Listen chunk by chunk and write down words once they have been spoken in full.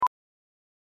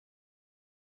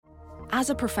As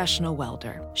a professional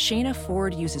welder, Shayna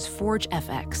Ford uses Forge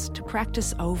FX to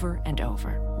practice over and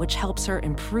over, which helps her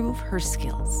improve her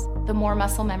skills. The more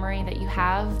muscle memory that you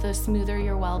have, the smoother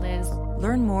your weld is.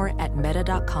 Learn more at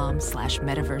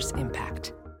meta.com/metaverse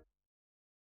impact.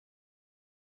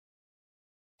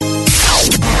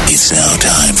 It's now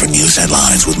time for news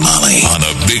headlines with Molly on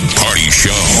the Big Party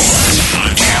Show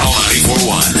on Channel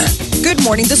 94.1. Good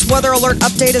morning. This weather alert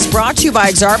update is brought to you by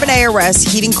Exarban ARS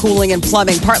Heating, Cooling, and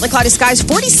Plumbing. Partly cloudy skies,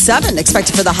 47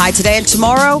 expected for the high today, and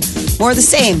tomorrow more of the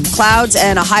same. Clouds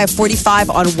and a high of 45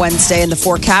 on Wednesday in the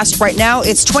forecast. Right now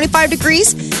it's 25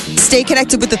 degrees. Stay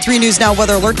connected with the 3 News Now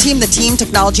Weather Alert Team, the team,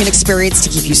 technology, and experience to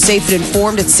keep you safe and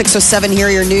informed. It's 6:07. Here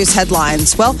are your news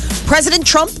headlines. Well, President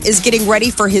Trump is getting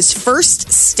ready for his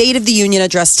first State of the Union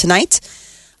address tonight.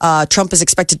 Trump is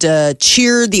expected to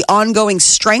cheer the ongoing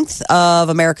strength of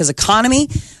America's economy,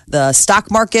 the stock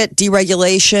market,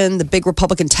 deregulation, the big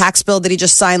Republican tax bill that he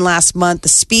just signed last month. The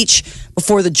speech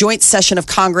before the joint session of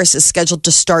Congress is scheduled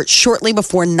to start shortly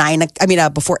before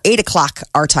 8 o'clock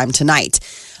our time tonight.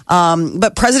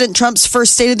 But President Trump's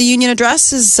first State of the Union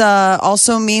address is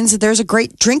also means that there's a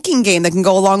great drinking game that can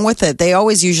go along with it. They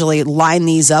always usually line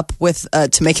these up with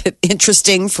to make it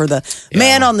interesting for the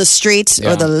man on the street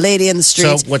or the lady in the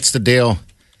street. So what's the deal?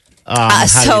 How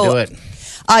do you do it?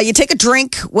 You take a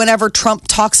drink whenever Trump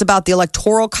talks about the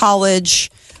Electoral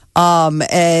College.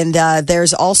 And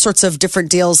there's all sorts of different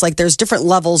deals. Like there's different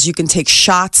levels. You can take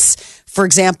shots. For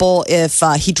example, if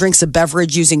he drinks a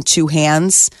beverage using 2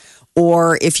 hands.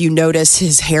 Or if you notice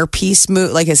his hairpiece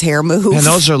move, like his hair move. And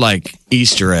those are like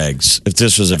Easter eggs, if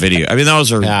this was a video. I mean,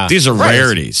 these are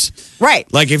rarities. Right.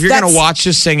 Like if you're going to watch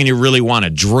this thing and you really want to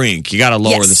drink, you got to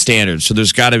lower the standards. So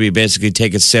there's got to be basically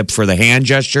take a sip for the hand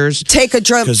gestures. Take a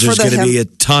drink because there's going to be a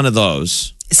ton of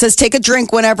those. It says take a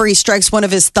drink whenever he strikes one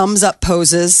of his thumbs up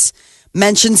poses,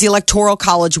 mentions the Electoral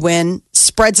College win,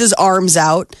 spreads his arms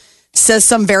out, says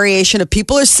some variation of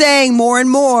people are saying more and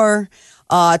more.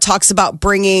 Talks about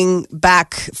bringing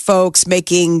back folks,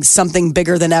 making something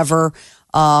bigger than ever.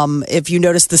 If you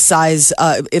notice the size,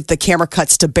 if the camera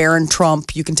cuts to Barron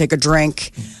Trump, you can take a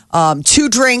drink. 2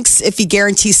 drinks if he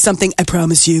guarantees something, I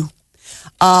promise you.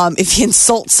 If he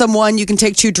insults someone, you can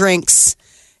take 2 drinks.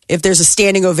 If there's a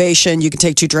standing ovation, you can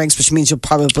take 2 drinks, which means you'll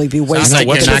probably be wasting. I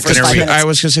was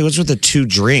going to say, what's with the 2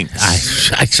 drinks?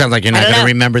 I sound like you're not going to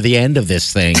remember the end of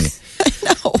this thing.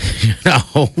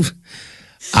 No.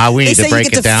 We need to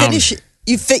break it down.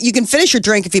 You can finish your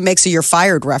drink if he makes a "you're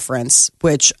fired" reference,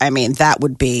 which that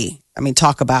would be.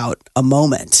 Talk about a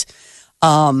moment.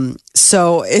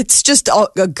 So it's just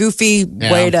a goofy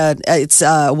way to. It's.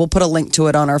 We'll put a link to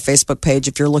it on our Facebook page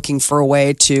if you're looking for a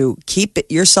way to keep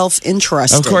yourself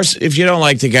interested. Of course, if you don't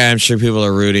like the guy, I'm sure people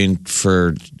are rooting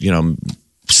for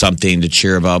something to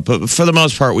cheer about. But for the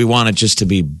most part, we want it just to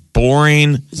be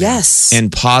boring,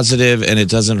 and positive, and it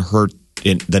doesn't hurt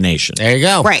in the nation. There you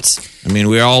go. Right.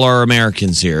 We all are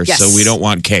Americans here, so we don't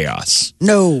want chaos.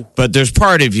 No. But there's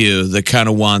part of you that kind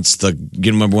of wants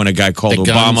you remember when a guy called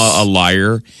Obama a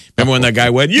liar? Remember when that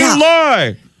guy went, you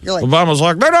lie? Obama's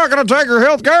like, they're not going to take your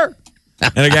health care.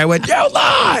 And the guy went, you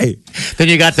lie. Then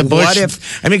you got the Bush. What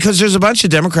if, because there's a bunch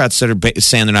of Democrats that are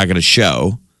saying they're not going to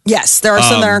show. Yes, there are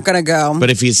some that aren't going to go.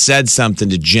 But if he said something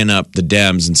to gin up the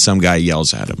Dems and some guy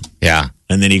yells at him. Yeah.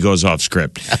 And then he goes off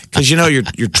script. Because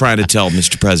you're trying to tell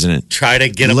Mr. President. Try to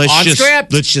get him on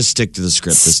script. Let's just stick to the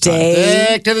script this time.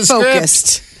 Stick to the focused.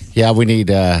 Script. Yeah, we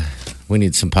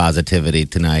need some positivity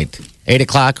tonight. 8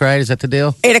 o'clock, right? Is that the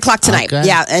deal? 8 o'clock tonight. Okay.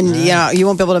 Yeah, and you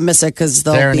won't be able to miss it because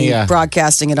they'll be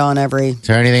broadcasting it on every. Is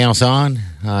there anything else on?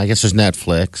 I guess there's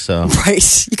Netflix. So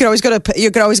right, you could always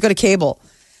go to cable.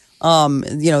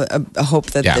 I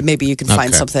hope that maybe you can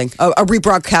find something. A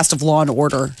rebroadcast of Law and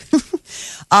Order.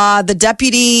 The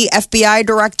deputy FBI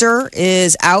director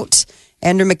is out.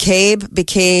 Andrew McCabe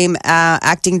became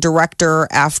acting director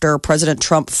after President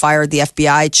Trump fired the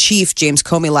FBI chief, James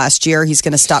Comey, last year. He's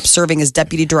going to stop serving as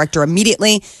deputy director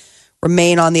immediately,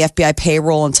 remain on the FBI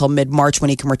payroll until mid-March when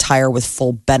he can retire with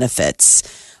full benefits.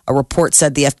 A report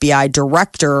said the FBI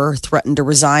director threatened to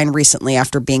resign recently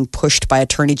after being pushed by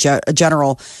Attorney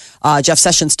General Jeff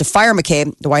Sessions to fire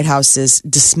McCabe. The White House is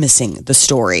dismissing the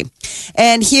story.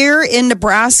 And here in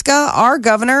Nebraska, our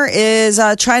governor is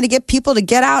trying to get people to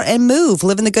get out and move.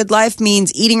 Living the good life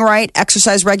means eating right,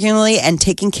 exercise regularly, and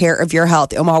taking care of your health.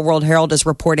 The Omaha World Herald is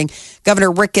reporting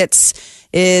Governor Ricketts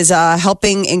is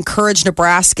helping encourage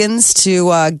Nebraskans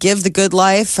to give the good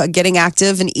life, getting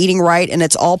active and eating right. And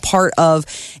it's all part of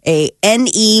a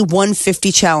NE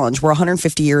 150 challenge. We're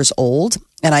 150 years old.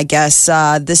 And I guess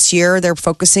this year they're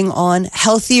focusing on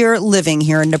healthier living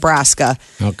here in Nebraska.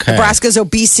 Okay. Nebraska's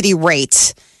obesity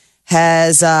rate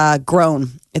has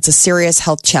grown. It's a serious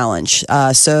health challenge.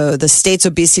 So the state's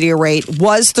obesity rate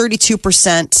was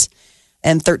 32%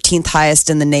 and 13th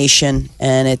highest in the nation,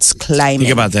 and it's climbing.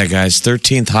 Think about that, guys.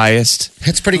 13th highest.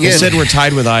 That's pretty good. They said we're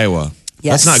tied with Iowa.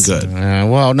 Yes. That's not good.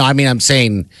 Well, no, I mean, I'm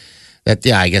saying that,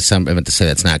 I guess I meant to say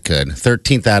that's not good.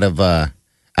 13th out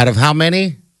of how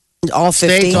many? All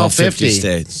 50. States? All 50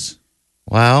 states.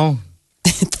 Wow.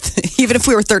 Even if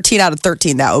we were 13 out of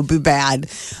 13, that would be bad.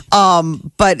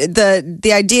 But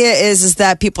the idea is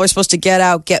that people are supposed to get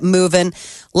out, get moving.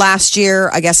 Last year,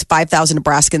 I guess 5,000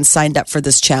 Nebraskans signed up for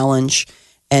this challenge.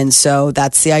 And so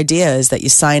that's the idea, is that you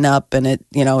sign up and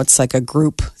it's like a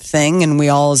group thing, and we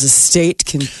all as a state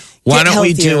can. Why don't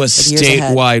we do a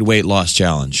statewide weight loss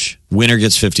challenge? Winner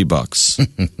gets $50.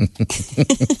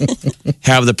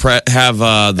 Have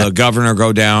the governor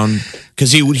go down,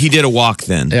 because he did a walk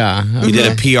then. Yeah, okay. He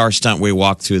did a PR stunt where he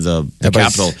walked through the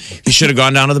Capitol. He should have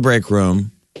gone down to the break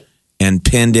room and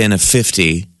pinned in a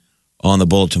 50 on the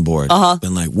bulletin board.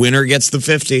 Been like, winner gets the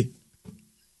 50.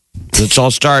 Let's all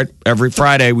start every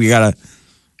Friday. We gotta,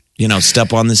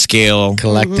 step on the scale,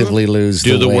 collectively lose,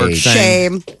 do the weight. Work thing.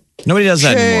 Shame. Nobody does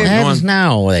that anymore.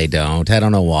 No, they don't. I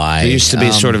don't know why. It used to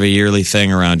be sort of a yearly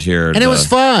thing around here. And it was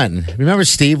fun. Remember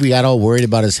Steve? We got all worried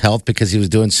about his health because he was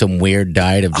doing some weird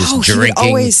diet of just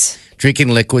drinking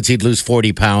liquids. He'd lose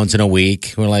 40 pounds in a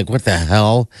week. We're like, what the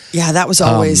hell? Yeah, that was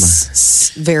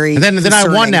always very And then I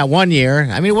concerning. won that one year.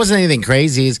 I mean, it wasn't anything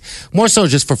crazy. It's more so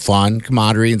just for fun,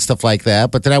 camaraderie and stuff like that.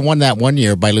 But then I won that one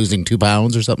year by losing 2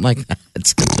 pounds or something like that.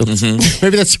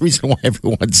 Maybe that's the reason why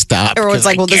everyone stopped. Everyone's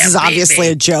like, well, this is obviously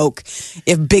a joke.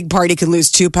 If Big Party can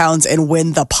lose 2 pounds and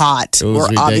win the pot, we're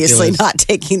obviously not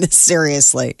taking this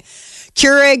seriously.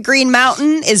 Keurig Green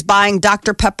Mountain is buying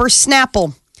Dr. Pepper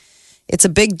Snapple. It's a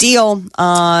big deal.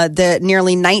 The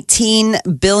nearly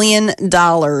 $19 billion,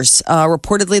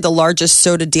 reportedly the largest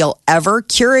soda deal ever.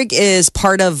 Keurig is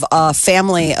part of a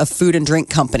family of food and drink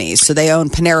companies. So they own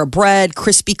Panera Bread,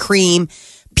 Krispy Kreme,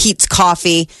 Peet's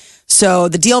Coffee. So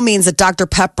the deal means that Dr.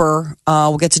 Pepper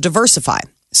will get to diversify.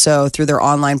 So through their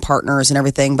online partners and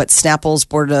everything. But Snapple's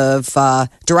board of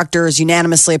directors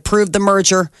unanimously approved the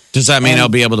merger. Does that mean I'll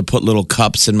be able to put little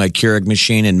cups in my Keurig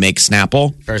machine and make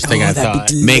Snapple? First thing I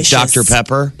thought. Make Dr.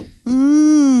 Pepper?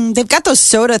 They've got those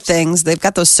soda things. They've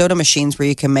got those soda machines where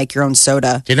you can make your own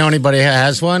soda. Do you know anybody who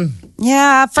has one?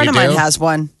 Yeah, a friend of mine has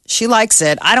one. She likes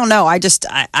it. I don't know. I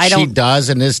don't. She does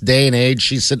in this day and age.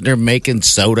 She's sitting there making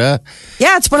soda.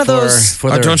 Yeah, it's one of those.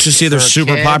 Don't you see they're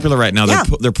super popular right now? Yeah.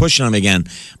 They're pushing them again.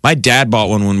 My dad bought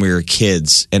one when we were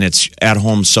kids, and it's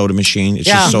at-home soda machine. It's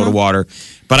just soda water.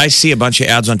 But I see a bunch of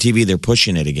ads on TV. They're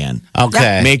pushing it again.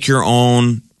 Okay. Make your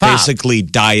own, basically,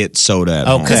 diet soda at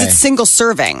home. Because it's single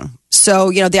serving.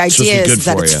 So, the idea is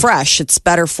that it's fresh. It's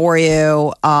better for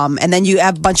you. And then you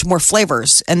have a bunch more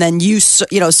flavors. And then so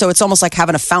it's almost like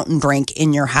having a fountain drink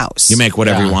in your house. You make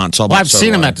whatever you want. It's all about I've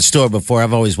seen them at the store before.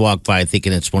 I've always walked by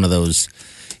thinking it's one of those,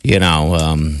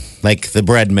 like the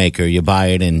bread maker. You buy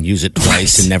it and use it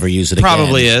twice and never use it again.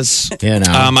 Probably is.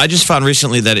 I just found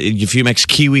recently that if you mix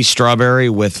kiwi strawberry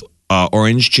with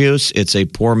orange juice, it's a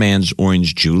poor man's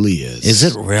Orange Julius. Is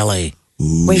it really?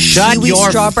 Wait, kiwi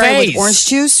strawberry with orange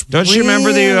juice? Don't you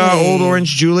remember the old Orange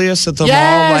Julius at the mall?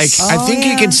 I think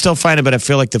you can still find it, but I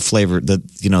feel like the flavor,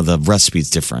 the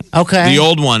recipe's different. Okay. The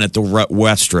old one at the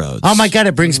Westroads. Oh my God,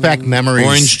 it brings back memories.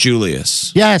 Orange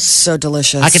Julius. Yes. So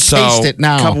delicious. I could taste it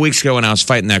now. A couple weeks ago when I was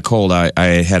fighting that cold,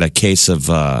 I had a case of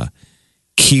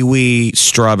kiwi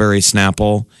strawberry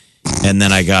Snapple, and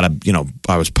then I got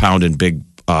I was pounding big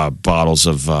bottles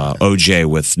of OJ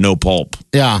with no pulp.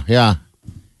 Yeah.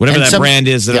 Whatever that brand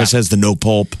is that always has the no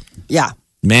pulp. Yeah.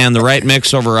 Man, the right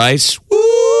mix over ice. Woo!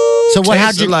 So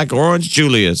how'd you like Orange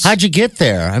Julius? How'd you get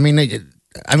there? I mean,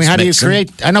 how do you create?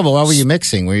 I know, but what were you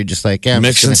mixing? Were you just like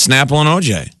mixing Snapple and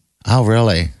OJ? Oh,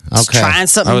 really? Okay. Trying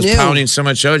something new. I was pounding so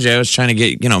much OJ. I was trying to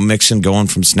get mixing going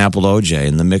from Snapple to OJ,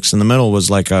 and the mix in the middle was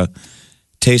like my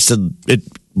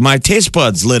taste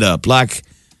buds lit up like.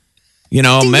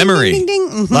 Ding, memory. ding, ding,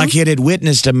 ding. Mm-hmm. Like it had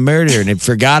witnessed a murder and had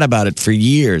forgot about it for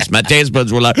years. My taste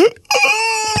buds were like,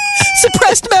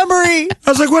 suppressed memory. I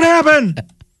was like, what happened?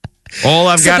 All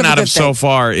I've gotten out of so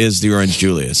far is the Orange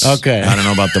Julius. Okay. I don't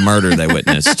know about the murder they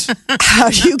witnessed. How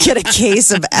do you get a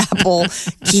case of apple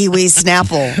kiwi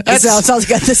Snapple?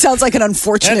 This sounds like an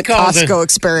unfortunate Costco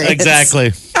experience.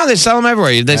 Exactly. Oh, they sell them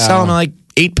everywhere. They sell them in like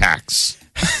 8-packs.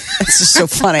 It's just so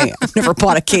funny. I've never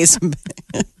bought a case.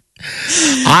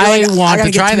 I want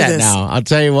to try that now. I'll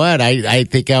tell you what. I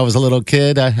think I was a little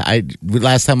kid.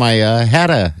 Last time I had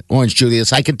a Orange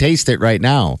Julius, I can taste it right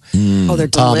now. Oh, they're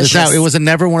delicious. It was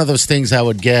never one of those things I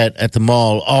would get at the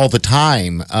mall all the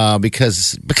time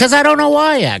because I don't know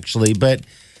why actually, but.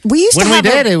 When we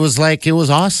did, it was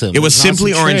awesome. It was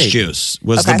Simply Orange Juice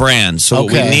was the brand. So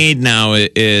what we need now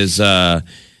is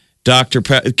Dr.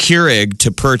 Keurig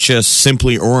to purchase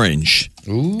Simply Orange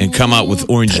and come out with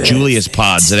Orange Julius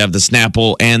pods that have the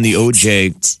Snapple and the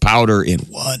OJ powder in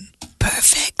one.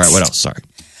 Perfect. All right, what else? Sorry.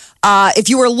 If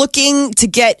you were looking to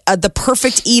get the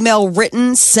perfect email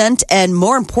written, sent, and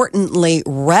more importantly,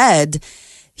 read,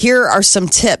 here are some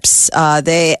tips.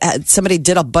 Somebody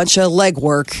did a bunch of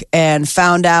legwork and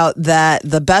found out that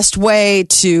the best way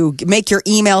to make your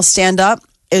email stand up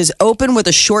is open with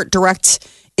a short, direct,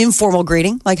 informal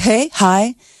greeting, like "Hey,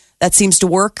 hi." That seems to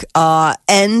work.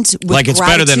 End with like it's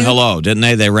gratitude. better than hello, didn't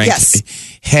they? They ranked. Yes.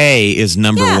 Hey is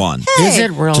number one. Hey. Is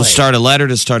it really? To start a letter,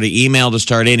 to start an email, to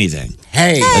start anything.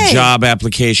 Hey. A job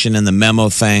application and the memo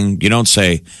thing. You don't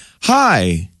say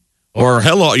hi or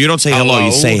hello. You don't say hello.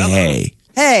 You say hey.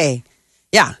 Hey.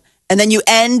 Yeah. And then you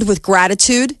end with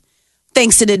gratitude.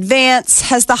 Thanks in advance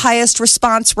has the highest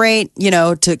response rate,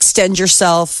 to extend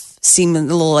yourself, seem a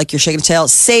little like you're shaking a tail.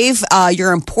 Save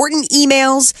your important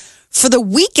emails for the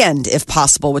weekend, if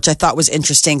possible, which I thought was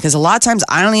interesting because a lot of times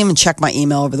I don't even check my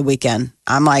email over the weekend.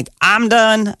 I'm like, I'm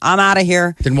done. I'm out of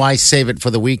here. Then why save it for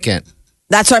the weekend?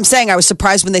 That's what I'm saying. I was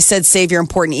surprised when they said save your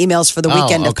important emails for the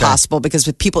weekend if possible, because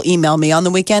if people email me on the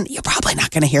weekend, you're probably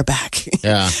not going to hear back.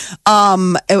 Yeah.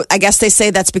 I guess they say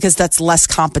that's because that's less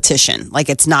competition. Like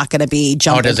it's not going to be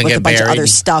jumping with a bunch of other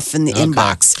stuff in the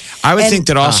inbox. I would think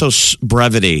that also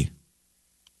brevity.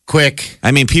 Quick.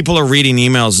 I mean, people are reading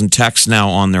emails and texts now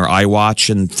on their iWatch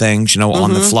and things,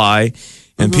 on the fly.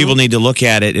 And people need to look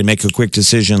at it and make a quick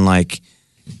decision like,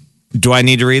 do I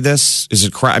need to read this? Is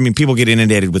it I mean, people get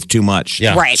inundated with too much.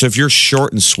 Yeah. Right. So if you're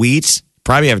short and sweet,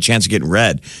 probably have a chance of getting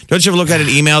read. Don't you ever look at an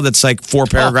email that's like 4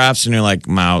 paragraphs and you're like,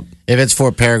 I'm out? If it's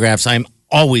 4 paragraphs, I'm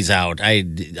always out.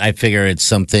 I figure it's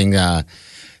something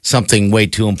way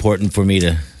too important for me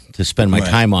to spend my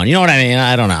time on. You know what I mean?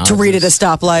 I don't know. To read at a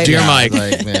stoplight. Dear Mike,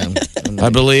 man, I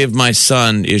believe my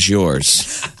son is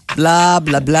yours. Blah,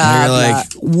 blah, blah. And you're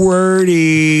like,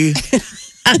 wordy.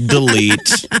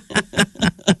 Delete.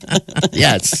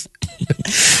 Yes.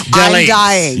 I'm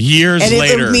dying. Years and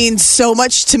later. it would mean so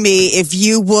much to me if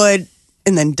you would,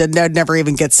 and then never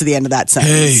even gets to the end of that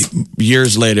sentence. Hey,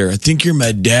 years later, I think you're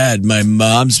my dad. My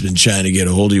mom's been trying to get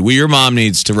a hold of you. Well, your mom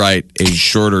needs to write a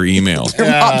shorter email. Your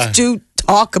mom's too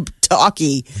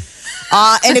talky.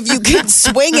 And if you can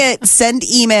swing it, send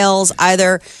emails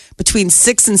either between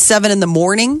 6 and 7 in the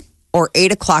morning or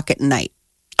 8 o'clock at night.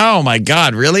 Oh my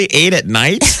God! Really? 8 at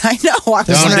night? I know.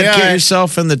 Doesn't that get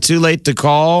yourself in the too late to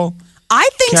call? I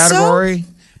think category? So.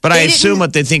 But I assume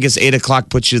what they think is 8 o'clock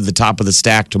puts you at the top of the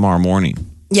stack tomorrow morning.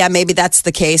 Yeah, maybe that's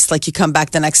the case. Like you come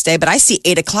back the next day, but I see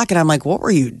 8 o'clock and I'm like, what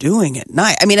were you doing at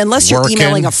night? I mean, unless you're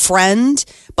emailing a friend,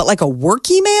 but like a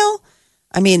work email.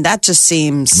 I mean, that just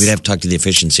seems. We'd have to talk to the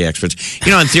efficiency experts.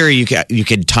 In theory, you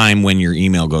could time when your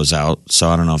email goes out. So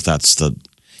I don't know if that's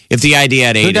if the idea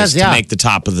at 8 is to make the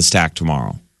top of the stack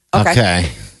tomorrow. Okay.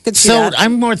 So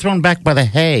I'm more thrown back by the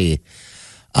hey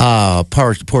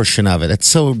portion of it. It's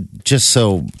so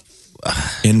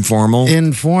informal.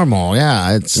 Informal,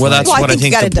 yeah. That's what I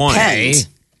think the point. Depend.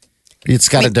 It's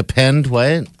got to depend.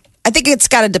 What? I think it's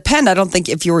got to depend. I don't think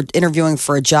if you were interviewing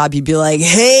for a job, you'd be like,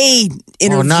 "Hey,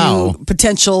 interview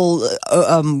potential,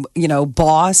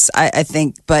 boss." I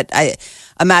think, but I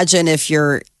imagine if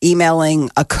you're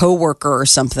emailing a coworker or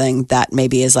something, that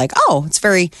maybe is like, "Oh, it's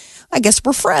very." I guess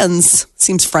we're friends.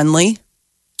 Seems friendly.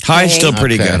 Hi, still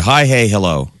pretty good. Hi, hey,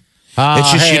 hello.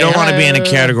 It's just you don't want to be in a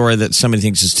category that somebody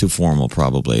thinks is too formal,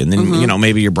 probably. And then,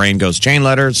 maybe your brain goes chain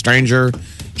letter, stranger,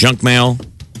 junk mail.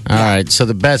 All right. So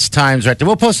the best times right there.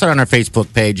 We'll post it on our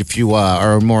Facebook page if you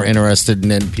are more interested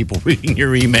in people reading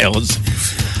your emails.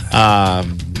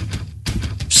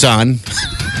 Son.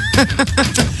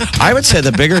 I would say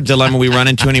the bigger dilemma we run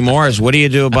into anymore is what do you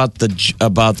do about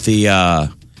the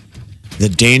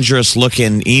dangerous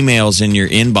looking emails in your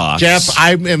inbox. Jeff,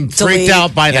 I am freaked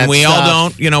out by that. And we stuff. all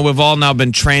don't, we've all now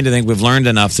been trained to think we've learned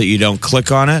enough that you don't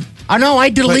click on it. I know, I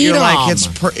delete them. Like,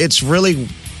 it's really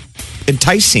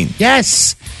enticing.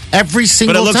 Yes. Every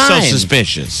single time. But it looks so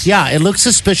suspicious. Yeah, it looks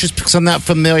suspicious because I'm not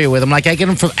familiar with them. Like, I get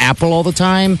them from Apple all the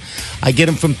time. I get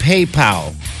them from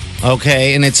PayPal.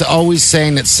 Okay, and it's always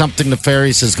saying that something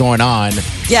nefarious is going on.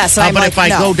 Yes, but if I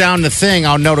go down the thing,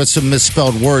 I'll notice some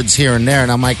misspelled words here and there,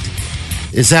 and I'm like,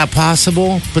 Is that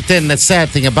possible? But then the sad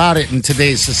thing about it in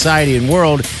today's society and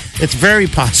world, it's very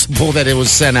possible that it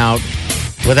was sent out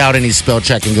without any spell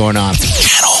checking going on.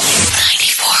 Channel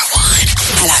 94.1.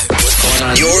 Hello. What's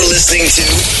going on? You're listening to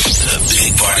the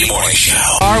Big Party Morning Show.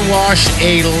 Car wash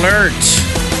alert.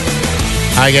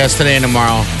 I guess today and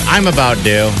tomorrow. I'm about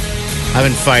due. I've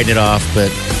been fighting it off,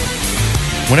 but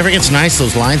whenever it gets nice,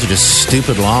 those lines are just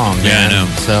stupid long. Yeah, man. I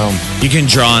know. So you can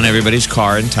draw on everybody's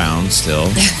car in town still.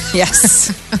 Yes.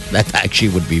 that actually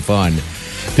would be fun.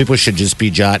 People should just be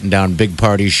jotting down Big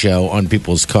Party Show on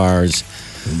people's cars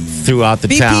throughout the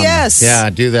town. BPS. Yeah,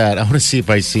 do that. I want to see if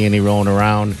I see any rolling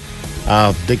around.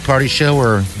 Big Party Show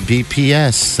or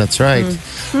BPS. That's right.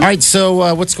 Mm-hmm. All right,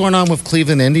 so what's going on with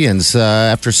Cleveland Indians?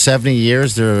 After 70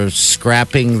 years, they're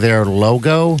scrapping their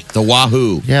logo. The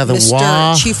Wahoo. Yeah, the Mr.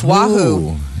 Wahoo. Chief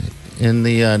Wahoo. In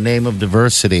the name of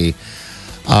diversity.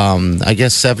 I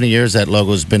guess 70 years that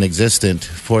logo's been existent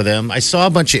for them. I saw a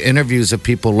bunch of interviews of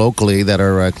people locally that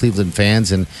are Cleveland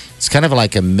fans, and it's kind of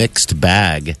like a mixed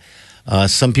bag.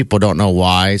 Some people don't know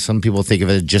why. Some people think of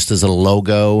it just as a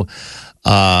logo.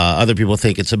 Other people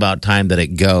think it's about time that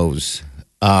it goes.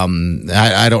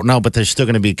 I don't know, but they're still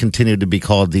going to be continued to be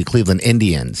called the Cleveland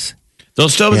Indians. They'll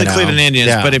still be the Cleveland Indians,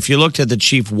 yeah. But if you looked at the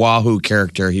Chief Wahoo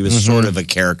character, he was sort of a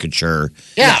caricature.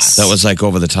 Yes. That was like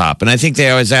over the top. And I think they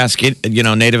always ask it,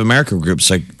 Native American groups,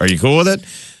 like, are you cool with it?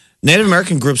 Native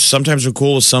American groups sometimes are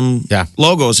cool with some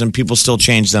logos, and people still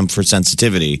change them for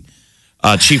sensitivity.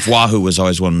 Chief Wahoo was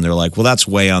always one they're like, well, that's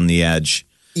way on the edge.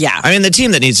 Yeah. I mean, the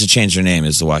team that needs to change their name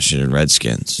is the Washington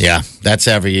Redskins. Yeah, that's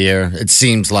every year, it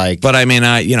seems like. But I mean,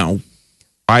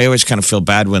 I always kind of feel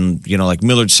bad when, like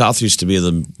Millard South used to be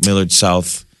the Millard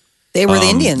South. They were the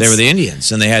Indians. They were the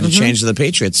Indians, and they had to change to the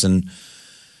Patriots. And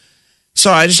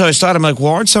so I just always thought, I'm like,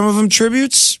 well, aren't some of them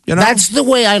tributes? That's the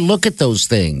way I look at those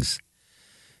things.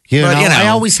 You know, I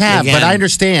always have, but I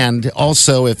understand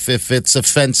also if it's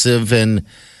offensive and,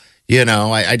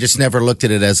 I just never looked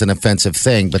at it as an offensive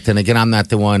thing. But then again, I'm not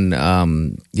the one,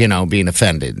 being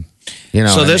offended.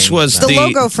 So this was the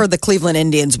logo for the Cleveland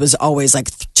Indians was always like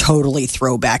totally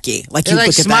throwbacky. Like you look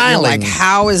at smiling. that, and you're like,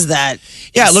 how is that?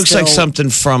 Yeah, it looks like something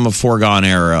from a foregone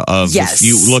era of. Yes. If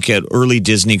you look at early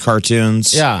Disney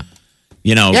cartoons. Yeah.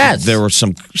 There was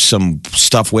some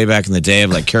stuff way back in the day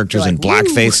of like characters in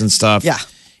blackface and stuff. Yeah,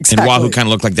 exactly. And Wahoo kind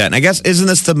of looked like that. And I guess isn't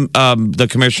this the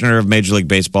commissioner of Major League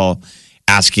Baseball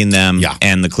asking them? Yeah.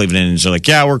 And the Cleveland Indians are like,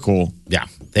 yeah, we're cool. Yeah.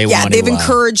 They've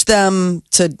encouraged them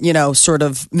to, sort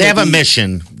of. They have a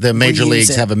mission. The major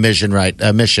leagues have a mission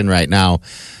right now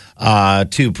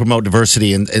to promote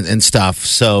diversity and stuff.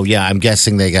 So yeah, I'm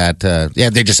guessing they got.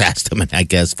 They just asked them, and I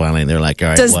guess finally they're like, all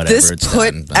right, does whatever. Does this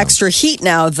put extra heat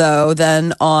now, though,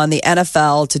 than on the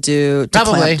NFL to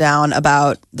clamp down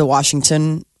about the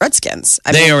Washington Redskins?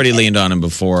 They already leaned on him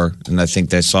before, and I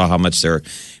think they saw how much they're.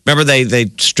 Remember, they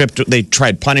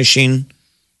tried punishing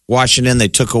Washington. They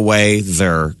took away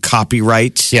their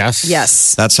copyright.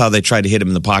 Yes. That's how they tried to hit him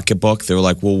in the pocketbook. They were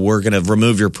like, well, we're going to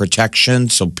remove your protection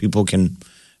so people can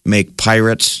make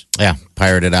pirates. Yeah,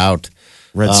 pirate it out.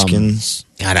 Redskins.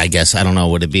 God, I guess, I don't know,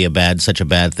 would it be such a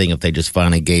bad thing if they just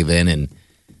finally gave in and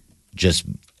just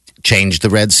changed the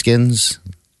Redskins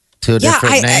to a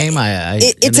different name?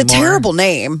 It's a terrible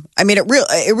name. I mean, it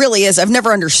really is. I've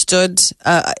never understood.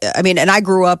 And I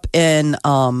grew up in,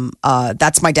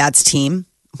 that's my dad's team.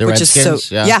 The which Redskins, is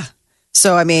so, yeah.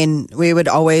 So, I mean, we would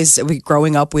always,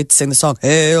 growing up, we'd sing the song,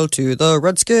 Hail to the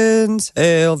Redskins,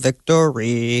 hail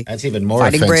victory. That's even more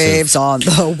Fighting offensive. Braves on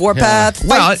the warpath,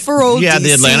 fight for old the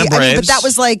Atlanta Braves. but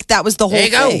that was the whole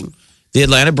thing. The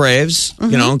Atlanta Braves,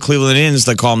 Cleveland Indians,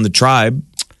 they call them the Tribe.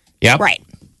 Yep. Right.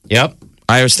 Yep.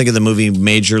 I always think of the movie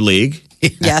Major League.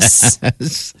 Yes.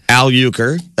 Al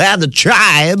Euchre. They have the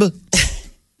Tribe.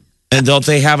 And don't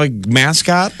they have a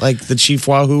mascot like the Chief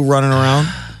Wahoo running around?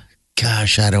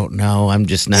 Gosh, I don't know. I'm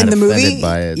just not in the offended movie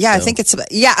by it. I think it's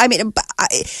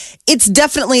it's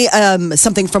definitely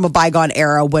something from a bygone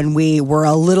era when we were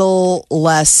a little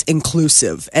less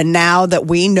inclusive, and now that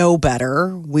we know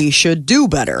better, we should do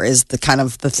better is the kind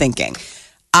of the thinking.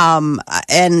 And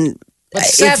but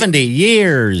 70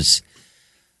 years.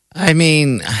 I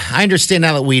mean, I understand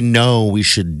now that we know we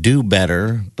should do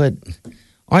better, but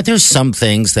aren't there some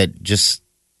things that just,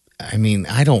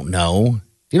 I don't know.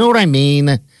 Do you know what I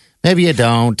mean? Maybe you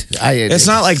don't. It's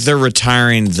not like they're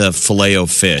retiring the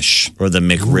Filet-O-Fish or the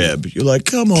McRib. You're like,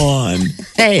 come on.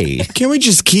 Hey. Can we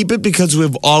just keep it because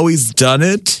we've always done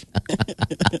it?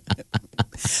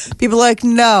 People are like,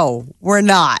 no, we're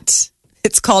not.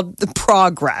 It's called the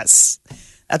progress.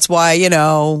 That's why,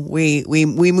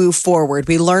 we move forward.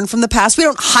 We learn from the past. We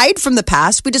don't hide from the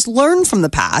past. We just learn from the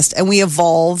past and we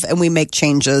evolve and we make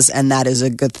changes. And that is a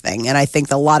good thing. And I think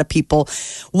that a lot of people,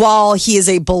 while he is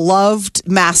a beloved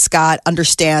mascot,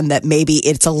 understand that maybe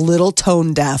it's a little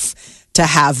tone deaf to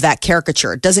have that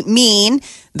caricature. It doesn't mean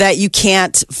that you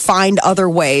can't find other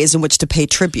ways in which to pay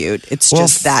tribute. It's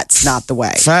just that's not the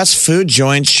way. Fast food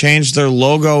joints change their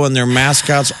logo and their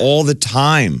mascots all the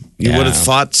time. You would have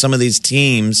thought some of these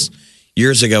teams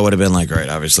years ago would have been like, all right,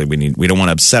 obviously we don't want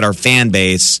to upset our fan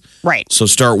base. Right. So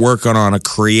start working on a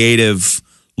creative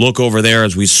look over there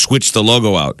as we switch the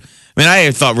logo out. I mean,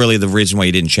 I thought really the reason why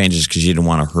you didn't change is because you didn't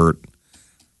want to hurt.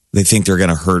 They think they're going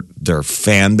to hurt their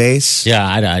fan base. Yeah,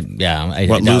 I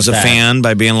lose a fan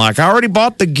by being like, I already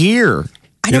bought the gear.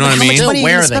 You know what I mean? Still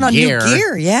wear the gear. New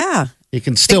gear. Yeah. You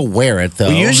can still wear it, though.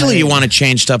 Well, usually you want to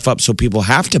change stuff up so people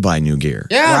have to buy new gear.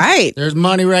 Yeah. Right. There's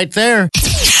money right there.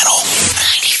 Channel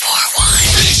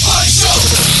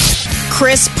 94.1.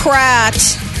 Chris Pratt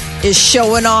is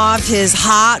showing off his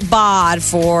hot bod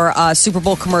for a Super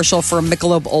Bowl commercial for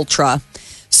Michelob Ultra.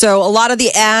 So a lot of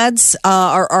the ads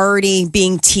are already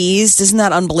being teased. Isn't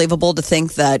that unbelievable to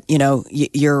think that,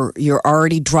 you're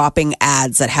already dropping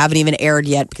ads that haven't even aired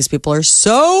yet because people are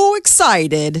so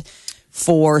excited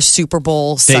for Super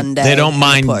Bowl Sunday. They don't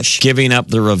mind giving up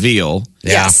the reveal.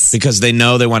 Yes. Because they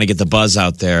know they want to get the buzz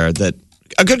out there that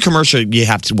a good commercial you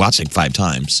have to watch like 5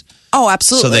 times. Oh,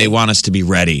 absolutely. So they want us to be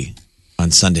ready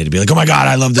on Sunday to be like, oh my God,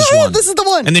 I love this one. This is the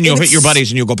one. And then you'll hit your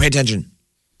buddies and you'll go, pay attention.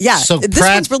 Yeah, so this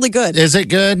one's really good. Is it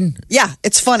good? Yeah,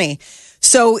 it's funny.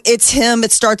 So it's him.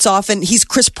 It starts off, and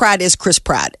Chris Pratt is Chris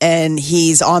Pratt, and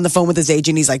he's on the phone with his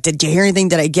agent. He's like, "Did you hear anything?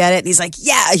 Did I get it?" And he's like,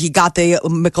 "Yeah, he got the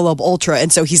Michelob Ultra,"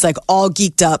 and so he's like all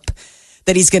geeked up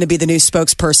that he's going to be the new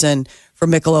spokesperson for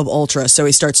Michelob Ultra. So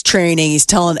he starts training. He's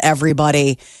telling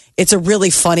everybody. It's a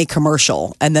really funny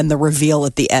commercial, and then the reveal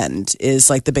at the end is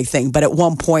like the big thing. But at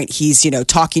one point, he's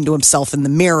talking to himself in the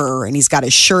mirror, and he's got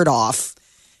his shirt off.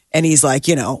 And he's like,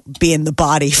 being the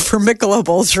body for Michelob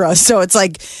Ultra. So it's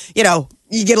like,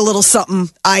 you get a little something,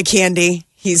 eye candy.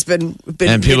 He's been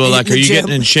and people are like, are you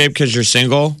getting in shape because you're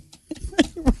single?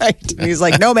 Right. And he's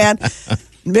like, no, man.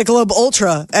 Michelob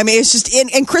Ultra. I mean, it's just,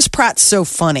 and Chris Pratt's so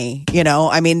funny,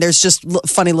 I mean, there's just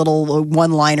funny little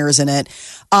one-liners in it.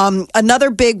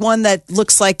 Another big one that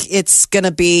looks like it's going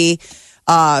to be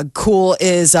cool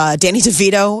is Danny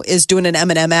DeVito is doing an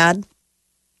M&M ad.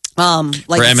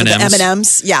 For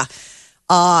M&Ms, yeah.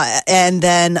 And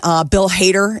then Bill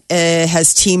Hader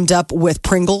has teamed up with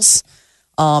Pringles,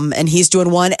 and he's doing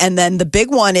one. And then the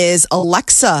big one is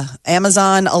Alexa.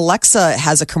 Amazon Alexa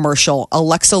has a commercial.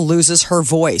 Alexa loses her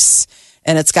voice,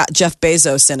 and it's got Jeff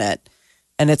Bezos in it.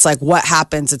 And it's like, what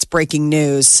happens? It's breaking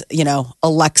news.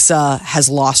 Alexa has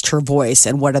lost her voice,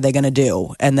 and what are they going to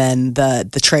do? And then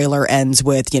the trailer ends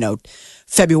with,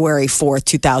 February 4th,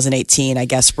 2018. I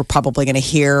guess we're probably going to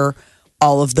hear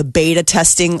all of the beta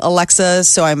testing Alexas.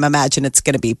 So I imagine it's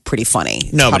going to be pretty funny.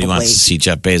 Nobody wants to see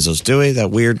Jeff Bezos, do we?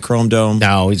 That weird chrome dome.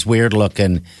 No, he's weird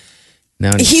looking.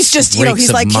 No, he's just,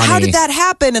 he's like, money. How did that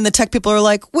happen? And the tech people are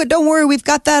like, well, don't worry, we've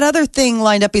got that other thing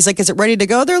lined up. He's like, is it ready to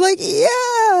go? They're like,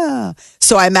 yeah.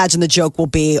 So I imagine the joke will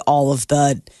be all of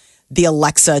the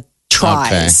Alexa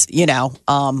tries,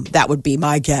 that would be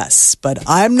my guess. But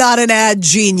I'm not an ad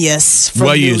genius from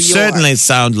New York. Certainly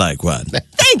sound like one.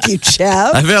 Thank you,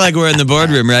 Jeff. I feel like we're in the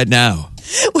boardroom right now.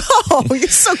 Oh, you're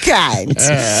so kind.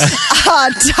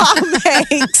 Tom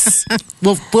Hanks.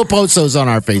 We'll post those on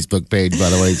our Facebook page, by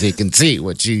the way, so you can see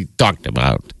what she talked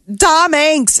about. Tom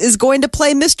Hanks is going to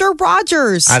play Mr.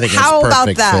 Rogers. I think How it's about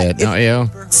perfect that? fit, don't you?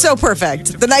 So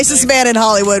perfect. The nicest man in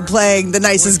Hollywood playing the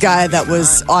nicest guy that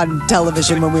was on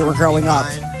television when we were growing up.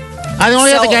 The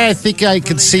only other guy I think I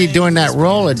could see doing that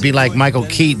role would be like Michael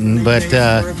Keaton, but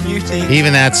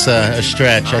even that's a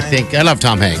stretch. I think I love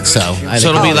Tom Hanks, so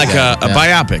it'll be like a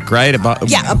biopic, right? About a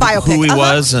biopic. Who he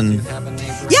was and.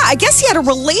 Yeah, I guess he had a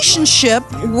relationship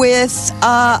with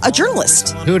a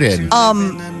journalist. Who did?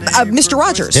 Mr.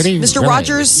 Rogers. Did he? Mr. Really?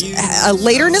 Rogers,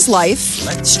 later in his life,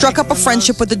 struck up a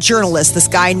friendship with a journalist, this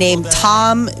guy named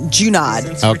Tom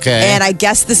Junod. Okay. And I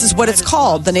guess this is what it's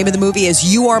called. The name of the movie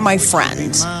is You Are My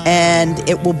Friend. And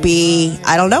it will be,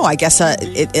 I don't know, I guess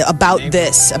about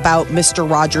Mr.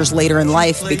 Rogers later in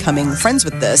life becoming friends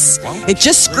with this. It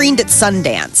just screened at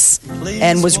Sundance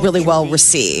and was really well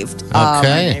received.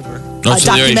 Okay.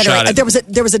 Documentary.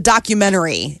 There was a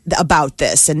documentary about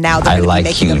this, and now they're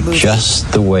making a movie.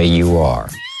 Just the way you are.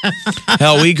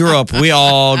 Hell, we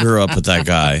all grew up with that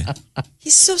guy.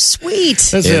 He's so sweet.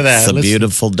 It's a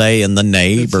beautiful day in the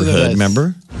neighborhood,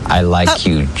 remember? I like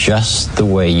you just the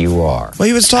way you are. Well,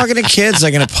 he was talking to kids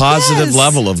like in a positive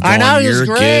level of going, you're a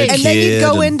good kid. And then you'd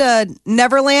go into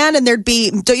Neverland and there'd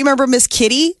be, don't you remember Miss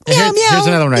Kitty? Meow, meow. Here's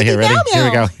another one right here. Ready?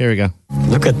 Meow, meow. Here we go.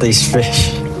 Look at these fish.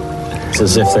 It's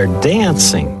as if they're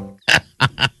dancing.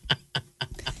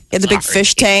 You had the big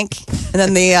fish tank, and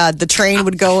then the train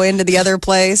would go into the other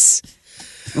place.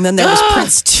 And then there was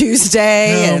Prince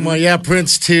Tuesday.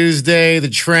 Prince Tuesday, the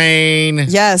train.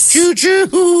 Yes.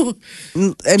 Choo-choo.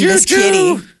 And Miss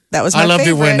Kitty. That was my favorite.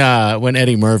 I loved it when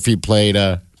Eddie Murphy played,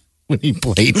 Who is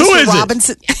Mr.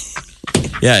 Robinson.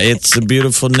 Yeah, it's a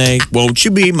beautiful name. Won't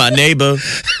you be my neighbor?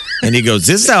 And he goes,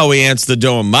 this is how we answer the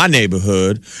door in my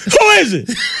neighborhood. Who is it?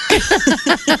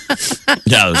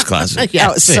 Yeah, it was classic.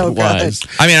 That was so good.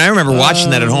 I mean, I remember watching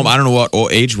that at home. I don't know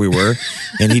what age we were.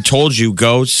 And he told you,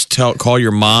 go call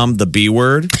your mom the B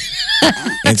word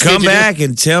and come back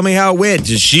and tell me how it went.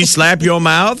 Did she slap your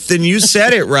mouth? Then you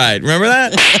said it right. Remember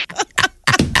that?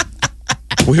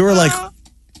 We were like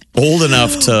old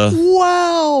enough to...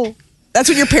 Wow. That's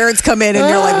when your parents come in and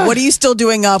you're like, what are you still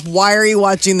doing up? Why are you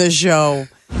watching this show?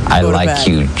 I like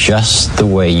you just the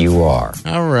way you are.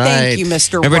 All right. Thank you,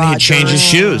 Mr. Remember Rogers. when he'd change his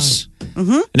shoes?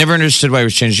 Mm-hmm. I never understood why he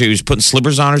was changing shoes. He was putting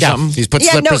slippers on or something? He's put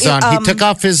slippers on. He took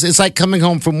off his, it's like coming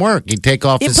home from work. He'd take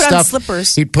off his stuff.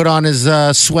 Slippers. He'd put on his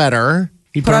sweater.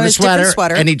 He'd put on his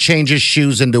sweater, and he'd change his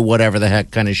shoes into whatever the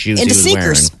heck kind of shoes he was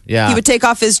sneakers. Wearing. Yeah. He would take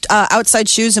off his outside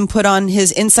shoes and put on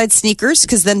his inside sneakers,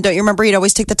 because then, don't you remember, he'd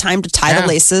always take the time to tie the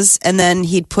laces, and then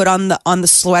he'd put on the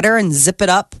sweater and zip it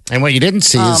up. And what you didn't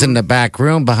see is in the back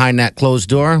room behind that closed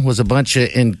door was a bunch of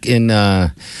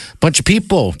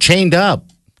people chained up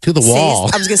to the wall.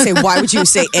 I was going to say, why would you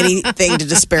say anything to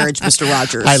disparage Mr.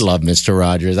 Rogers? I love Mr.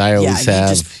 Rogers. I always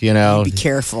have, Be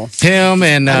careful. Him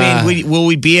and... I mean, will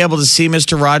we be able to see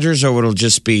Mr. Rogers, or will it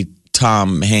just be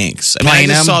Tom Hanks? I mean, I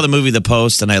just saw the movie The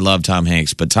Post, and I love Tom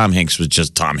Hanks, but Tom Hanks was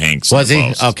just Tom Hanks. Was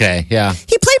he? Okay, yeah.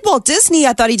 He played Walt Disney.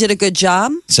 I thought he did a good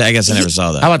job. So I guess I never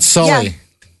saw that. How about Sully? Yeah.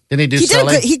 Didn't he do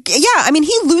Sully? I mean,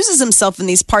 he loses himself in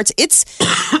these parts. It's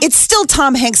still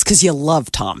Tom Hanks because you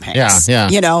love Tom Hanks. Yeah.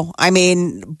 You know, I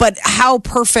mean, but how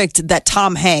perfect that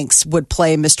Tom Hanks would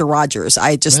play Mr. Rogers.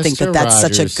 I just think that's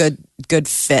such a good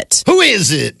fit. Who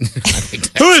is it?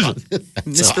 Who is it?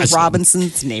 Mr. Awesome.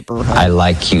 Robinson's neighborhood. I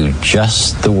like you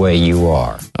just the way you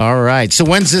are. All right. So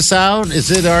when's this out? Is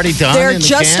it already done? They're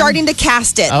just starting to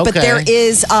cast it, but there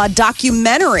is a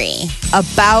documentary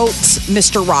about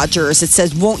Mr. Rogers. It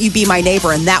says, Won't You Be My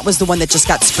Neighbor? And that was the one that just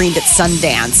got screened at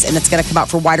Sundance, and it's going to come out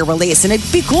for wider release. And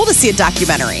it'd be cool to see a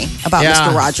documentary about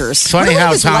Mr. Rogers. It's funny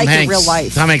how Tom Hanks, in real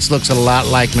life. Tom Hanks looks a lot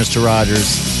like Mr. Rogers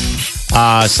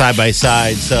side by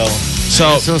side. So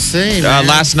we'll see.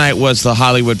 Last night was the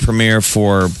Hollywood premiere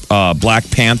for Black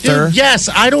Panther. Dude, yes,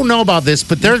 I don't know about this,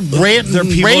 but they're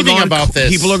raving about this.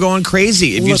 People are going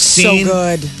crazy. If you've seen so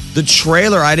good. The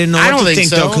trailer, I didn't know what to think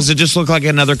though, because it just looked like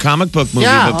another comic book movie.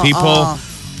 Yeah. But people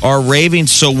are raving,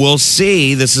 so we'll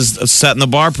see. This is setting the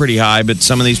bar pretty high, but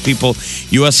some of these people,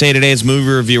 USA Today's movie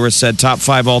reviewer said top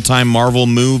 5 all-time Marvel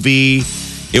movie.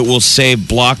 It will save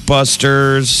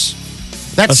blockbusters.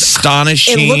 That's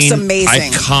astonishing. It looks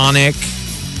amazing.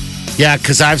 Iconic. Yeah,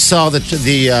 because I saw the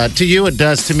to you it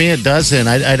does, to me it doesn't.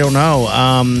 I don't know.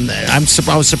 I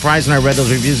was surprised when I read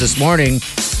those reviews this morning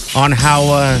on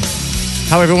how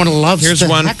everyone loves. Here's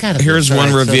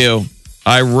one review.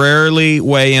 I rarely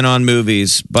weigh in on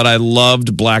movies, but I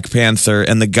loved Black Panther,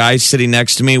 and the guy sitting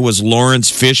next to me was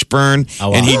Lawrence Fishburne,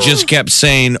 and he just kept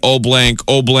saying, "Oh blank,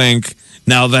 oh blank."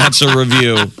 Now that's a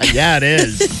review. Yeah, it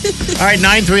is. All right,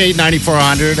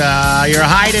 938-9400. Your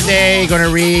high today going to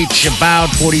reach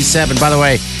about 47. By the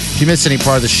way, if you missed any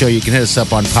part of the show, you can hit us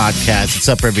up on podcast. It's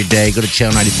up every day. Go to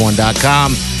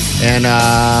channel94.com and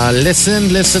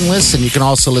listen. You can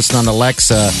also listen on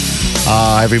Alexa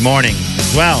every morning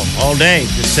as well, all day.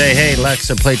 Just say, hey,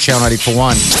 Alexa, play Channel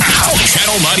 94.1.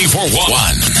 Channel 94.1.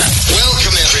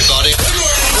 Welcome, everybody.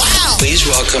 Wow. Please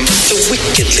welcome the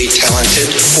wickedly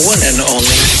talented one and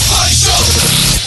only